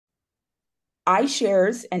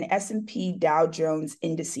iShares and S&P Dow Jones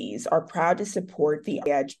indices are proud to support the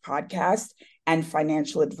Edge podcast and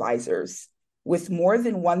financial advisors. With more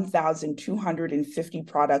than 1,250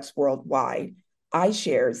 products worldwide,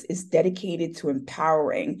 iShares is dedicated to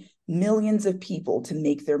empowering millions of people to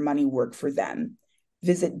make their money work for them.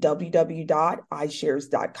 Visit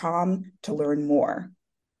www.ishares.com to learn more.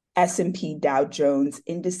 S&P Dow Jones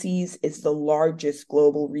Indices is the largest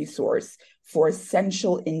global resource for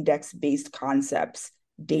essential index-based concepts,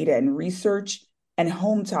 data and research, and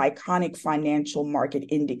home to iconic financial market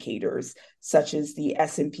indicators such as the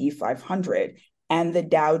S&P 500 and the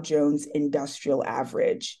Dow Jones Industrial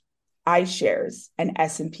Average. iShares and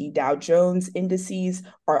S&P Dow Jones Indices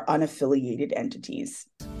are unaffiliated entities.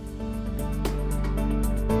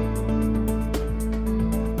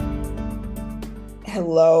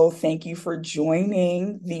 Hello, thank you for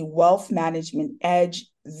joining the Wealth Management Edge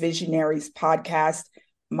Visionaries podcast.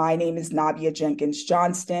 My name is Nabia Jenkins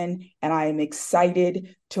Johnston, and I am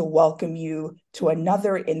excited to welcome you to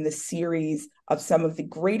another in the series of some of the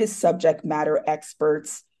greatest subject matter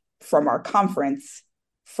experts from our conference,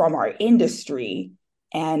 from our industry,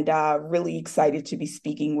 and really excited to be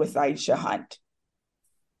speaking with Aisha Hunt.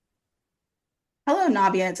 Hello,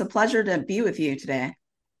 Nabia. It's a pleasure to be with you today.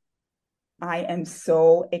 I am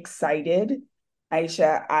so excited.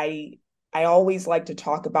 Aisha, I always like to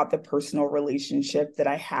talk about the personal relationship that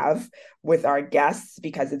I have with our guests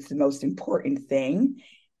because it's the most important thing.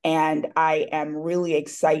 And I am really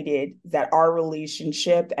excited that our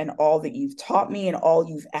relationship and all that you've taught me and all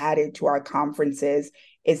you've added to our conferences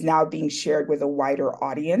is now being shared with a wider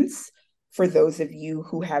audience. For those of you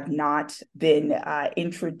who have not been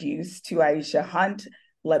introduced to Aisha Hunt,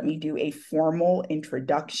 let me do a formal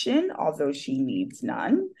introduction, although she needs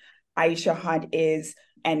none. Aisha Hunt is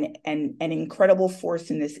an incredible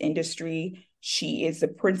force in this industry. She is the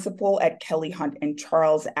principal at Kelly Hunt and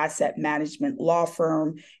Charles Asset Management Law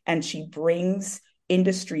Firm, and she brings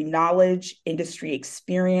industry knowledge, industry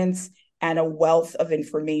experience, and a wealth of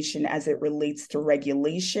information as it relates to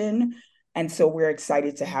regulation. And so we're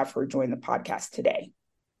excited to have her join the podcast today.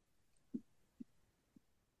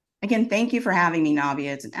 Again, thank you for having me,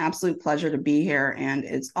 Nabia. It's an absolute pleasure to be here, and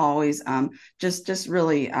it's always just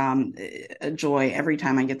really a joy every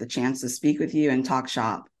time I get the chance to speak with you and talk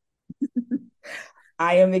shop.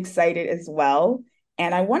 I am excited as well,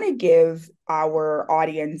 and I want to give our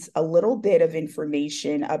audience a little bit of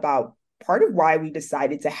information about part of why we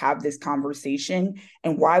decided to have this conversation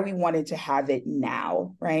and why we wanted to have it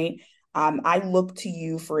now, right? I look to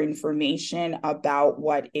you for information about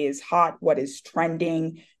what is hot, what is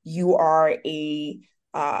trending. You are a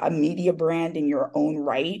media brand in your own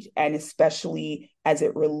right, and especially as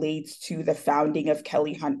it relates to the founding of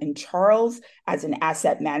Kelly Hunt and Charles as an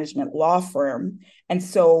asset management law firm. And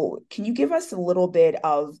so, can you give us a little bit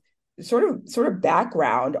of sort of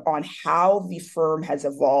background on how the firm has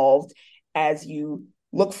evolved as you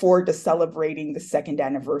look forward to celebrating the second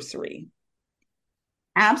anniversary?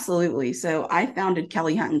 Absolutely. So I founded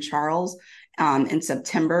Kelly Hunt and Charles in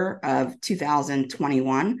September of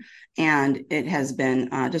 2021, and it has been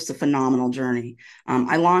just a phenomenal journey.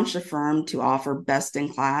 I launched a firm to offer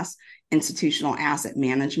best-in-class institutional asset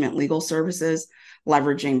management legal services,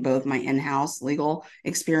 leveraging both my in-house legal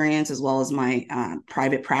experience as well as my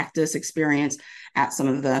private practice experience at some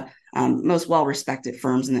of the most well-respected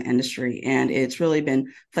firms in the industry. And it's really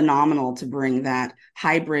been phenomenal to bring that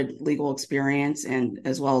hybrid legal experience and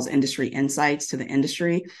as well as industry insights to the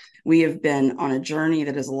industry. We have been on a journey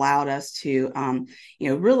that has allowed us to,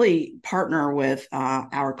 really partner with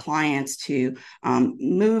our clients to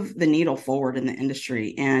move the needle forward in the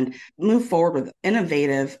industry and move forward with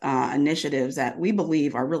innovative initiatives that we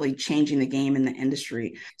believe are really changing the game in the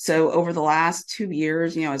industry. So over the last 2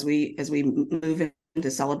 years, as we move into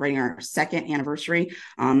celebrating our second anniversary,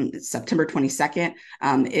 September 22nd.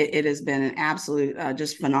 It has been an absolute,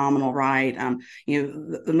 just phenomenal ride.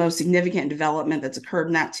 The most significant development that's occurred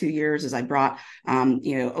in that 2 years is I brought,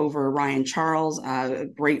 over Ryan Charles, a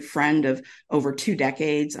great friend of over 2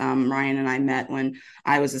 decades. Ryan and I met when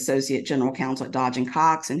I was associate general counsel at Dodge &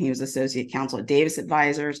 Cox, and he was associate counsel at Davis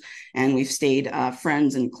Advisors. And we've stayed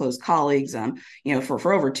friends and close colleagues,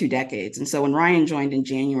 for over 2 decades. And so when Ryan joined in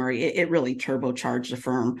January, it really turbocharged the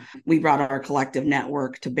firm. We brought our collective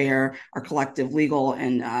network to bear, our collective legal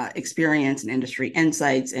and experience and industry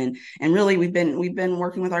insights, and really we've been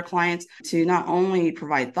working with our clients to not only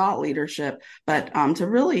provide thought leadership, but to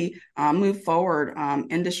really move forward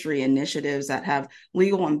industry initiatives that have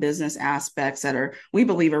legal and business aspects that we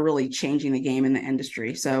believe are really changing the game in the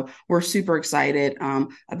industry. So we're super excited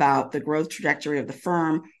about the growth trajectory of the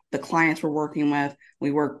firm, the clients we're working with.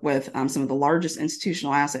 We work with some of the largest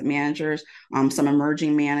institutional asset managers, some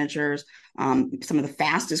emerging managers, some of the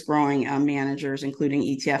fastest growing managers, including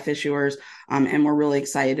ETF issuers. And we're really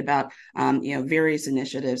excited about various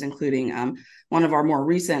initiatives, including one of our more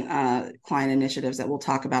recent client initiatives that we'll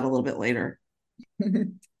talk about a little bit later.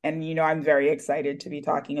 And, I'm very excited to be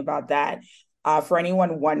talking about that. For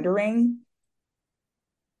anyone wondering,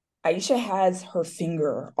 Aisha has her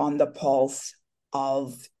finger on the pulse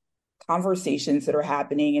of conversations that are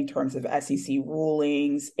happening in terms of SEC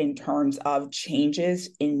rulings, in terms of changes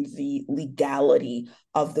in the legality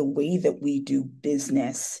of the way that we do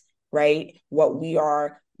business, right? What we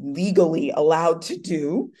are legally allowed to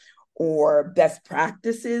do, or best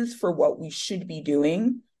practices for what we should be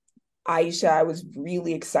doing. Aisha, I was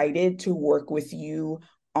really excited to work with you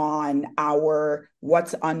on our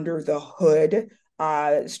what's under the hood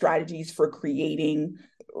strategies for creating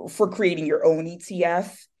your own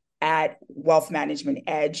ETF at Wealth Management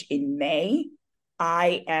Edge in May.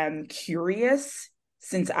 I am curious,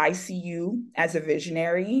 since I see you as a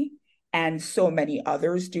visionary and so many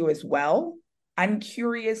others do as well. I'm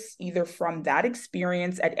curious either from that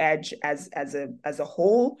experience at Edge as a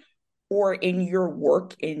whole, or in your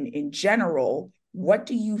work in general, what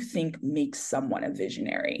do you think makes someone a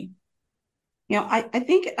visionary? I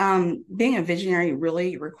think being a visionary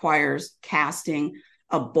really requires casting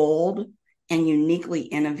a bold and uniquely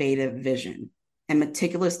innovative vision and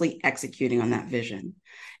meticulously executing on that vision.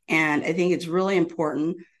 And I think it's really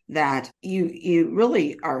important that you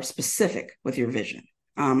really are specific with your vision.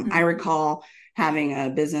 I recall having a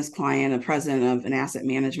business client, a president of an asset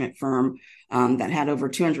management firm that had over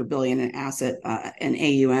 200 billion in asset and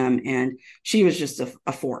AUM, and she was just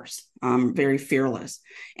a force, very fearless.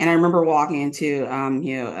 And I remember walking into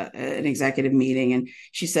an executive meeting, and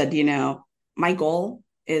she said, my goal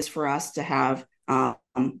is for us to have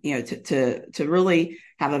to really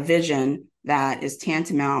have a vision that is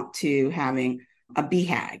tantamount to having a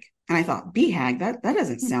BHAG. And I thought, BHAG, that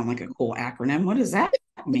doesn't sound like a cool acronym. What does that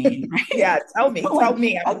mean? Yeah, Right? tell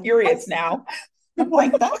me. I'm curious now. I'm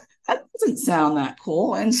like, that doesn't sound that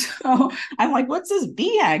cool. And so I'm like, what's this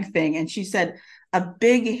BHAG thing? And she said, a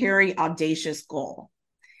big, hairy, audacious goal.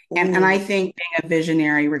 And I think being a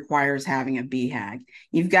visionary requires having a BHAG.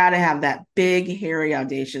 You've got to have that big, hairy,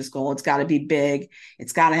 audacious goal. It's got to be big.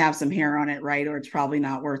 It's got to have some hair on it, right? Or it's probably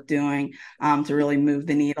not worth doing to really move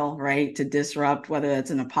the needle, right? To disrupt, whether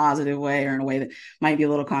it's in a positive way or in a way that might be a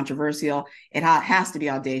little controversial. It has to be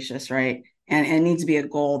audacious, right? And it needs to be a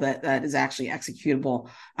goal that is actually executable.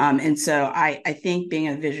 And so I think being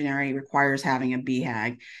a visionary requires having a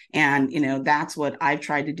BHAG. And, that's what I've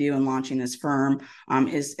tried to do in launching this firm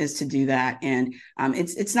is to do that. And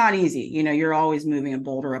it's not easy. You're always moving a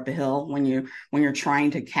boulder up a hill when you're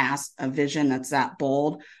trying to cast a vision that's that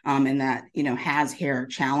bold and that, has hair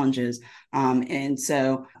challenges. And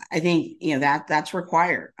so I think, that's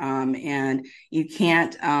required. And you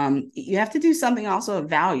can't, you have to do something also of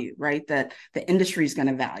value, right? That the industry is going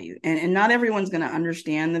to value. And not everyone's going to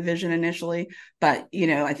understand the vision initially, but,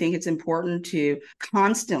 I think it's important to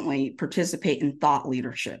constantly participate in thought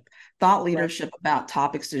leadership about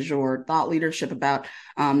topics du jour, thought leadership about,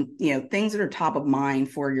 things that are top of mind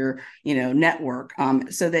for your, network,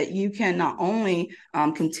 so that you can not only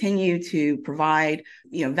continue to provide,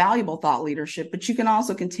 valuable thought leadership, but you can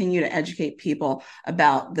also continue to educate people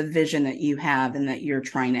about the vision that you have and that you're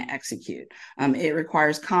trying to execute. It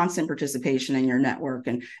requires constant participation in your network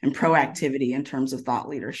and proactivity in terms of thought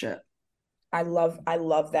leadership. I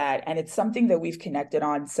love that. And it's something that we've connected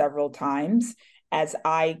on several times as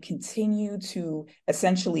I continue to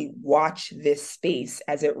essentially watch this space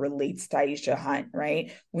as it relates to Aisha Hunt,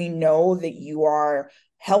 right? We know that you are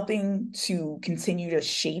helping to continue to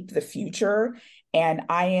shape the future. And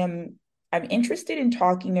I'm interested in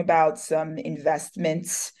talking about some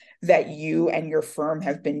investments that you and your firm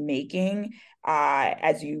have been making,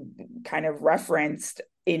 as you kind of referenced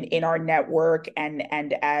in our network and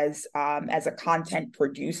as a content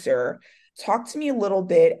producer. Talk to me a little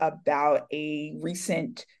bit about a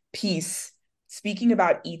recent piece speaking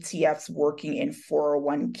about ETFs working in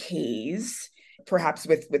 401ks, perhaps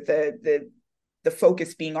with the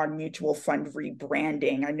focus being on mutual fund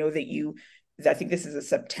rebranding. I know that I think this is a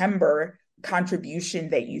September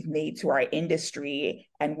contribution that you've made to our industry,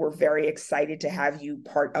 and we're very excited to have you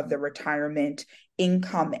part of the Retirement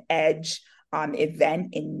Income Edge event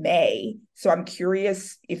in May. So I'm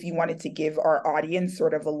curious if you wanted to give our audience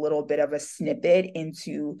sort of a little bit of a snippet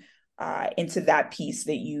into that piece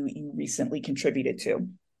that you recently contributed to.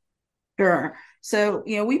 Sure. So,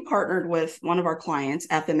 we partnered with one of our clients,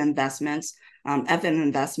 FM Investments. FM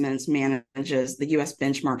Investments manages the US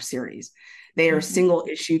Benchmark Series. They are Mhm. single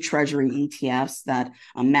issue treasury ETFs that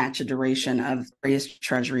match a duration of various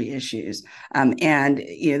treasury issues. And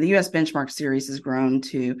the US Benchmark Series has grown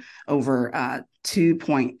to over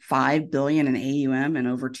 2.5 billion in AUM in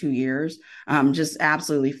over 2 years. Just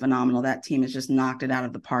absolutely phenomenal. That team has just knocked it out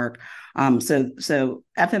of the park. So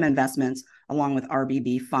FM Investments, along with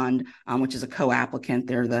RBB Fund, which is a co-applicant.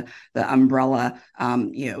 They're the umbrella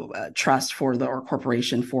trust for the or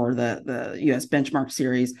corporation for the U.S. Benchmark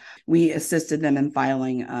Series. We assisted them in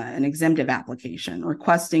filing an exemptive application,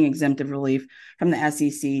 requesting exemptive relief from the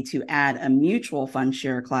SEC to add a mutual fund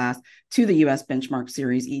share class to the U.S. Benchmark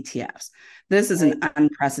Series ETFs. This is an Right.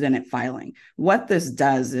 unprecedented filing. What this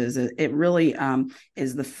does is it really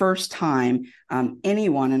is the first time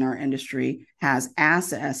anyone in our industry has asked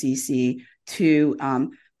the SEC to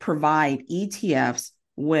provide ETFs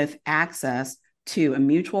with access to a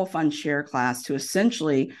mutual fund share class to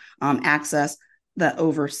essentially access the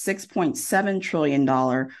over $6.7 trillion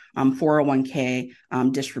 401k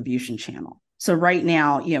distribution channel. So right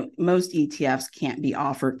now, most ETFs can't be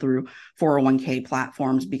offered through 401k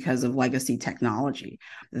platforms because of legacy technology.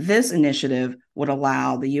 This initiative would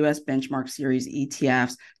allow the US Benchmark Series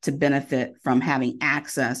ETFs to benefit from having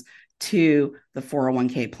access to the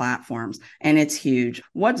 401k platforms. And it's huge.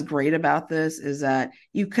 What's great about this is that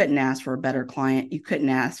you couldn't ask for a better client. You couldn't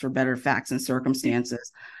ask for better facts and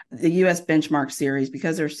circumstances. The US Benchmark Series,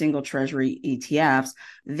 because they're single treasury ETFs,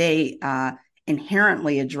 they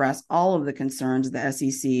inherently address all of the concerns the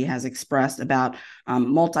SEC has expressed about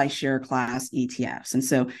multi-share class ETFs. And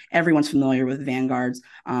so everyone's familiar with Vanguard's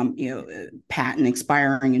patent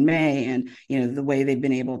expiring in May, and the way they've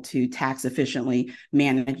been able to tax efficiently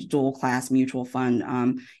manage dual class mutual fund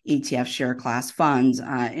ETF share class funds,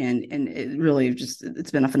 and it really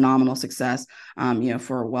it's been a phenomenal success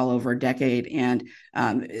for well over a decade. And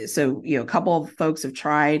so a couple of folks have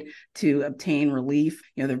tried to obtain relief.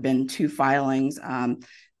 There have been two filings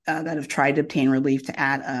that have tried to obtain relief to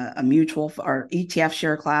add a mutual or ETF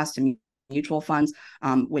share class to mutual funds,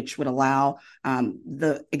 which would allow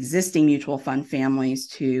the existing mutual fund families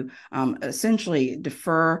to essentially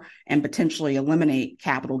defer and potentially eliminate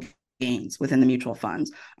capital gains within the mutual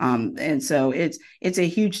funds. And so it's a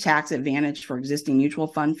huge tax advantage for existing mutual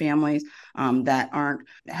fund families that aren't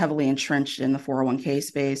heavily entrenched in the 401k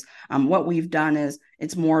space. What we've done is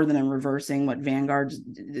it's more than a reversing what Vanguard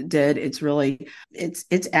did. It's really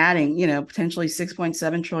it's adding potentially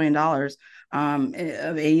 $6.7 trillion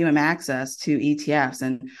of AUM access to ETFs,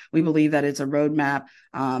 and we believe that it's a roadmap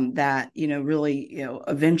that really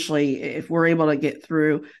eventually, if we're able to get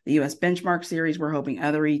through the US Benchmark Series, we're hoping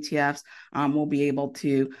other ETFs will be able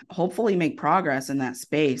to hopefully make progress in that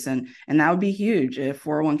space, and that would be huge if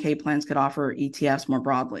 401k plans could offer ETFs more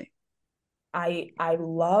broadly. I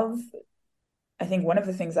love, I think one of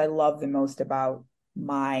the things I love the most about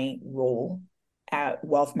my role at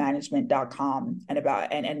wealthmanagement.com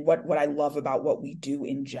and what I love about what we do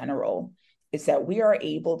in general is that we are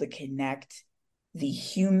able to connect the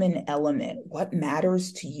human element, what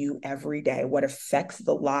matters to you every day, what affects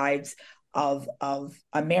the lives of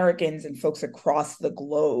Americans and folks across the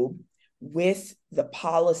globe, with the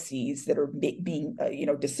policies that are being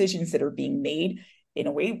decisions that are being made in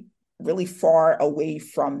a way really far away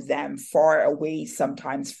from them, far away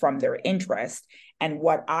sometimes from their interest. And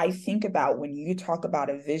what I think about when you talk about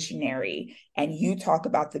a visionary and you talk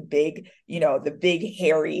about the big,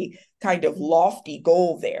 hairy, kind of lofty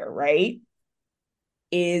goal there, right?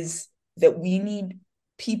 Is that we need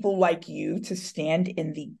people like you to stand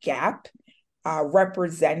in the gap,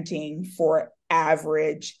 representing for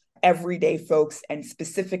average, everyday folks, and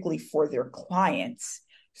specifically for their clients.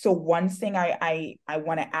 So one thing I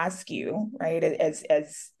want to ask you, right,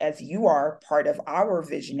 as you are part of our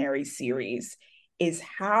visionary series, is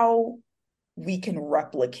how we can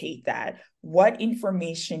replicate that. What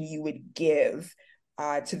information you would give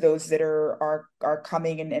to those that are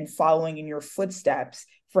coming and following in your footsteps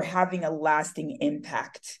for having a lasting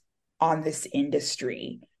impact on this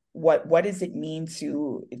industry? What does it mean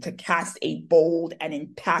to cast a bold and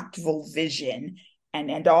impactful vision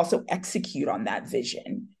and also execute on that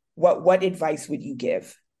vision? What advice would you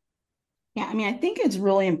give? Yeah, I mean, I think it's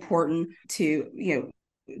really important to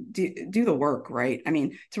do the work, right? I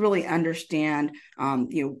mean, to really understand,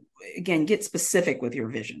 again, get specific with your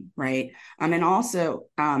vision, right? And also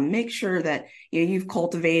make sure that you've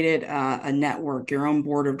cultivated a network, your own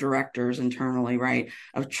board of directors internally, right,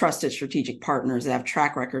 of trusted strategic partners that have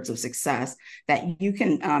track records of success that you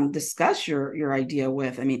can discuss your idea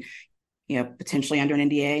with. I mean, potentially under an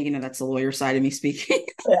NDA. That's the lawyer side of me speaking.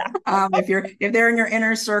 Yeah. If they're in your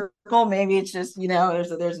inner circle, maybe it's just,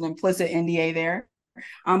 there's an implicit NDA there.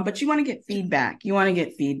 But you want to get feedback. You want to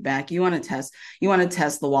get feedback. You want to test. You want to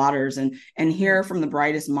test the waters and hear from the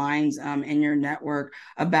brightest minds in your network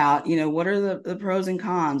about what are the pros and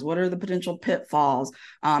cons. What are the potential pitfalls?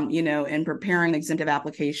 In preparing the exemptive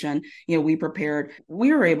application, we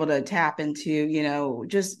were able to tap into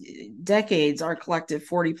just decades, our collective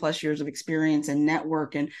 40 plus years of experience and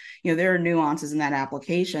network, and there are nuances in that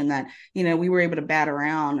application that we were able to bat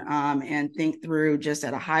around and think through just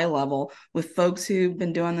at a high level with folks who've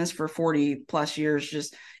been doing this for 40 plus years,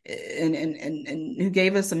 just and who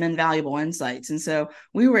gave us some invaluable insights. And so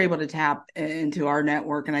we were able to tap into our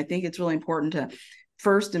network. And I think it's really important to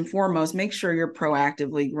first and foremost make sure you're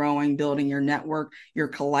proactively growing, building your network, your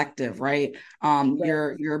collective, right?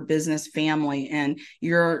 Right. Your business family, and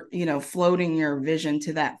you're floating your vision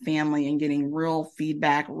to that family and getting real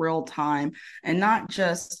feedback, real time, and not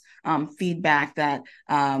just feedback that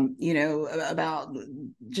about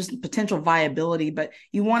just potential viability, but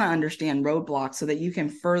you want to understand roadblocks so that you can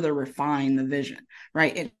further refine the vision,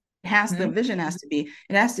 right? The vision has to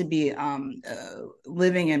be,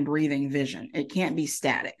 living and breathing vision. It can't be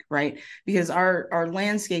static, right? Because our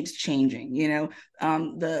landscape's changing.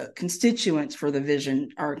 The constituents for the vision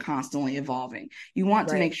are constantly evolving. You want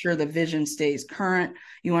to Right. make sure the vision stays current.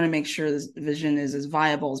 You want to make sure this vision is as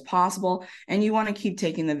viable as possible, and you want to keep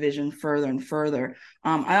taking the vision further and further.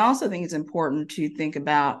 I also think it's important to think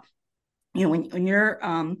about, when you're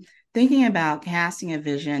thinking about casting a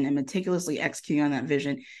vision and meticulously executing on that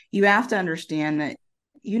vision, you have to understand that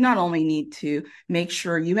you not only need to make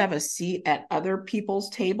sure you have a seat at other people's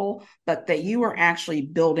table, but that you are actually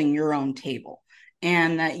building your own table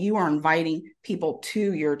and that you are inviting people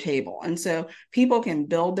to your table. And so people can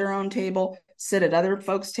build their own table, sit at other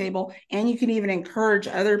folks' table, and you can even encourage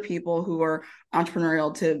other people who are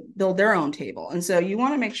entrepreneurial to build their own table. And so you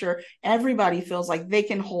want to make sure everybody feels like they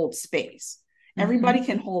can hold space. Everybody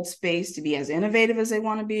can hold space to be as innovative as they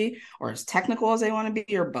want to be, or as technical as they want to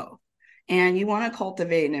be, or both. And you want to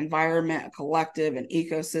cultivate an environment, a collective, an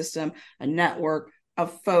ecosystem, a network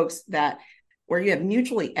of folks where you have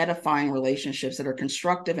mutually edifying relationships that are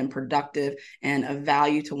constructive and productive and of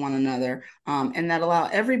value to one another, and that allow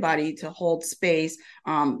everybody to hold space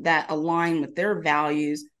that align with their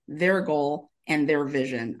values, their goal, and their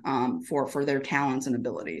vision for their talents and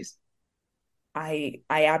abilities. I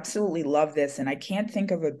absolutely love this, and I can't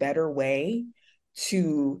think of a better way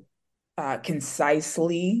to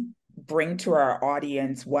concisely bring to our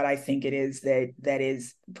audience what I think it is that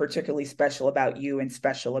is particularly special about you and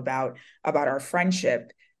special about our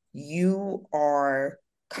friendship. You are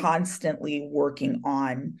constantly working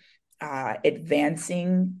on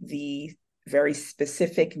advancing the very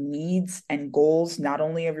specific needs and goals, not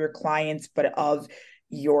only of your clients, but of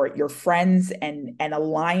your friends, and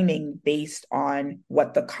aligning based on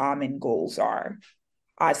what the common goals are.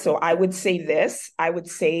 So I would say this. I would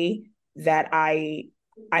say that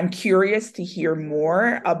I'm curious to hear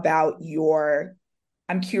more about your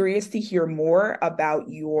I'm curious to hear more about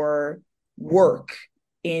your work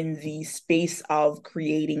in the space of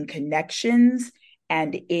creating connections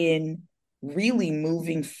and in really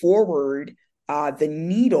moving forward the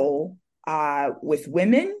needle with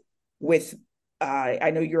women, with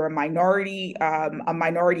I know you're a minority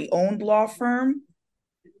owned law firm.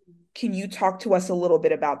 Can you talk to us a little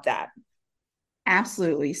bit about that?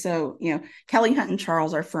 Absolutely. So, Kelly Hunt and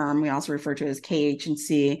Charles, our firm, we also refer to as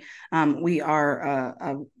KH&C. We are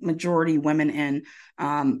a majority women and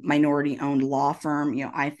minority-owned law firm.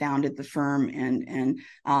 I founded the firm, and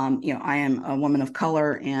I am a woman of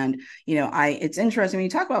color. And it's interesting when you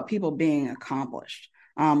talk about people being accomplished.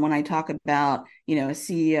 When I talk about, a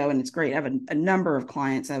CEO, and it's great. I have a number of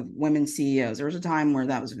clients of women CEOs. There was a time where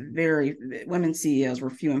that was women CEOs were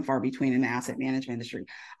few and far between in the asset management industry.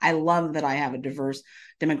 I love that I have a diverse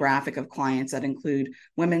demographic of clients that include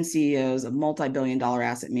women CEOs of multi-billion-dollar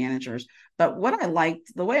asset managers. But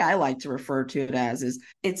the way I like to refer to it as is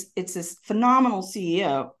it's this phenomenal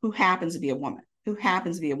CEO who happens to be a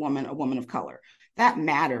woman, a woman of color. That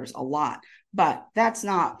matters a lot. But that's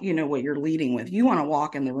not, what you're leading with. You want to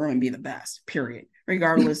walk in the room and be the best, period,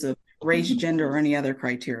 regardless of race, gender, or any other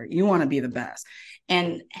criteria. You want to be the best.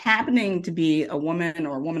 And happening to be a woman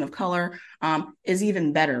or a woman of color is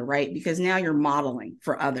even better, right? Because now you're modeling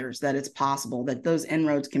for others that it's possible, that those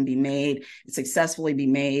inroads can be made, successfully be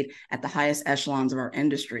made at the highest echelons of our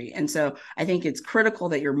industry. And so I think it's critical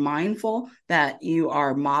that you're mindful that you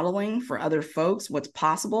are modeling for other folks what's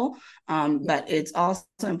possible. But it's also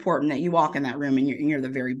important that you walk in that room and you're the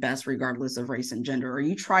very best, regardless of race and gender, or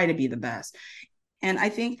you try to be the best. And I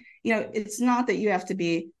think, it's not that you have to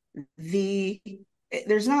be the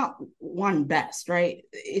there's not one best, right?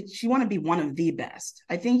 You want to be one of the best.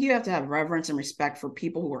 I think you have to have reverence and respect for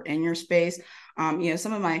people who are in your space.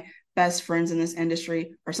 Some of my best friends in this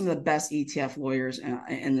industry are some of the best ETF lawyers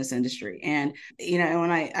in this industry. And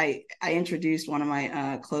when I introduced one of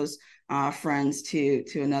my close friends to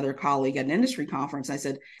another colleague at an industry conference, I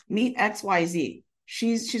said, meet XYZ.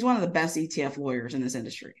 She's one of the best ETF lawyers in this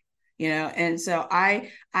industry. And so I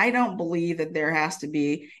don't believe that there has to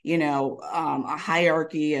be a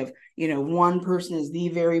hierarchy of one person is the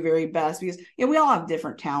very, very best, because we all have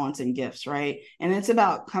different talents and gifts, right? And it's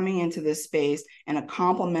about coming into this space in a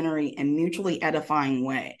complementary and mutually edifying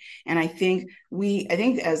way. And I think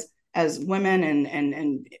as women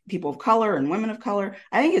and people of color and women of color,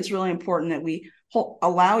 I think it's really important that we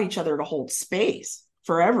allow each other to hold space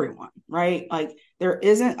for everyone, right? Like, there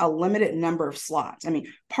isn't a limited number of slots. I mean,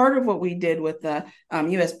 part of what we did with the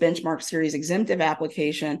U.S. Benchmark Series exemptive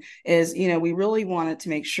application is, we really wanted to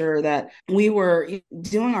make sure that we were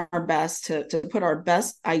doing our best to put our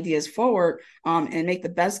best ideas forward and make the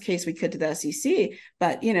best case we could to the SEC.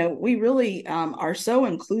 But, we really are so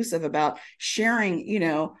inclusive about sharing,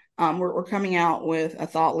 we're coming out with a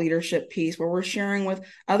thought leadership piece where we're sharing with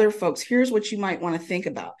other folks, here's what you might want to think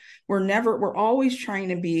about. We're always trying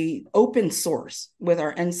to be open source with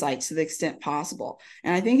our insights to the extent possible.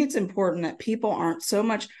 And I think it's important that people aren't so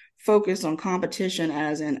much focused on competition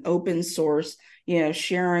as an open source,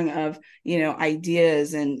 sharing of,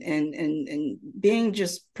 ideas and being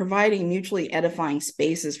just providing mutually edifying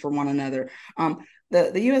spaces for one another.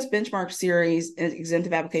 The U.S. Benchmark Series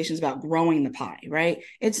exemptive application is about growing the pie, right?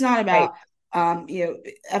 It's not about,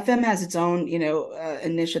 FM has its own,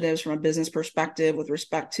 initiatives from a business perspective with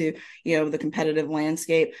respect to, the competitive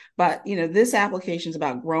landscape. But, this application is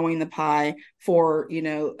about growing the pie for,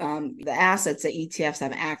 the assets that ETFs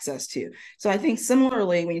have access to. So I think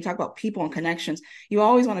similarly, when you talk about people and connections, you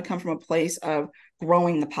always want to come from a place of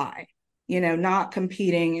growing the pie. Not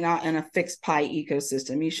competing, not in a fixed pie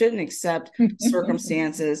ecosystem. You shouldn't accept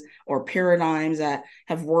circumstances or paradigms that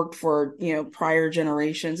have worked for, prior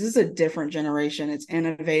generations. This is a different generation. It's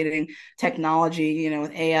innovating technology,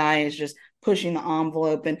 with AI is just pushing the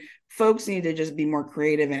envelope, and folks need to just be more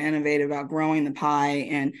creative and innovative about growing the pie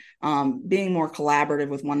and being more collaborative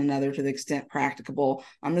with one another to the extent practicable.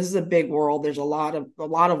 This is a big world. There's a lot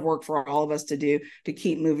of work for all of us to do to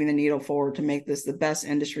keep moving the needle forward, to make this the best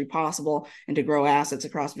industry possible and to grow assets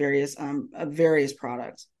across various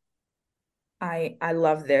products. I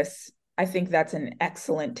love this. I think that's an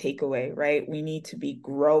excellent takeaway, right? We need to be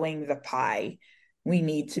growing the pie. We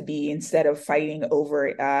need to be, instead of fighting over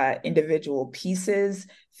individual pieces,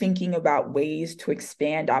 thinking about ways to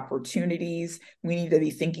expand opportunities. We need to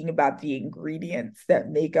be thinking about the ingredients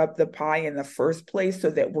that make up the pie in the first place,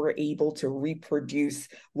 so that we're able to reproduce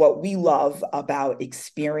what we love about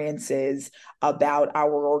experiences, about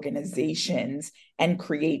our organizations, and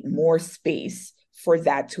create more space for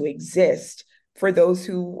that to exist for those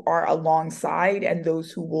who are alongside and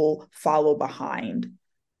those who will follow behind.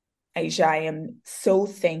 Aisha, I am so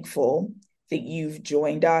thankful that you've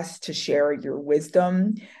joined us to share your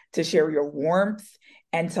wisdom, to share your warmth,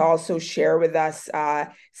 and to also share with us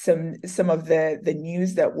some of the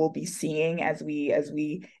news that we'll be seeing as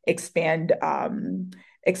we expand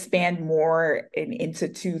more into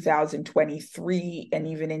 2023 and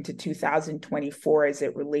even into 2024 as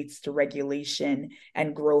it relates to regulation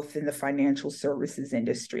and growth in the financial services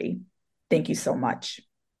industry. Thank you so much.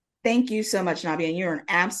 Thank you so much, Nabi. And you're an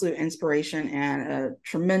absolute inspiration and a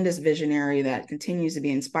tremendous visionary that continues to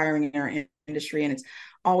be inspiring in our industry. And it's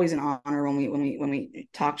always an honor when we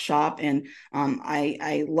talk shop. And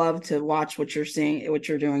I love to watch what you're seeing, what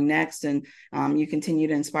you're doing next. And you continue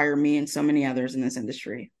to inspire me and so many others in this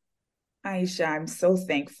industry. Aisha, I'm so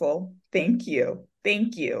thankful. Thank you.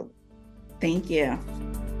 Thank you. Thank you.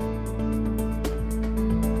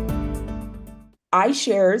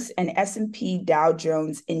 iShares and S&P Dow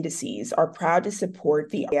Jones indices are proud to support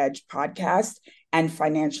the Edge podcast and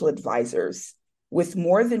financial advisors. With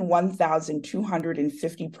more than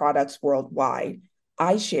 1,250 products worldwide,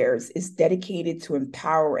 iShares is dedicated to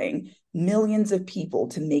empowering millions of people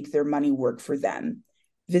to make their money work for them.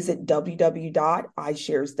 Visit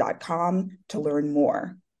www.ishares.com to learn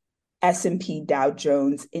more. S&P Dow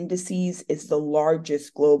Jones Indices is the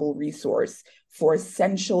largest global resource for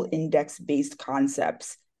essential index-based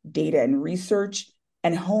concepts, data and research,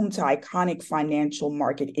 and home to iconic financial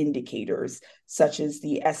market indicators such as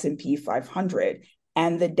the S&P 500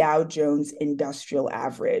 and the Dow Jones Industrial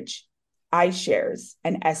Average. iShares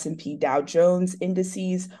and S&P Dow Jones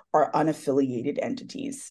Indices are unaffiliated entities.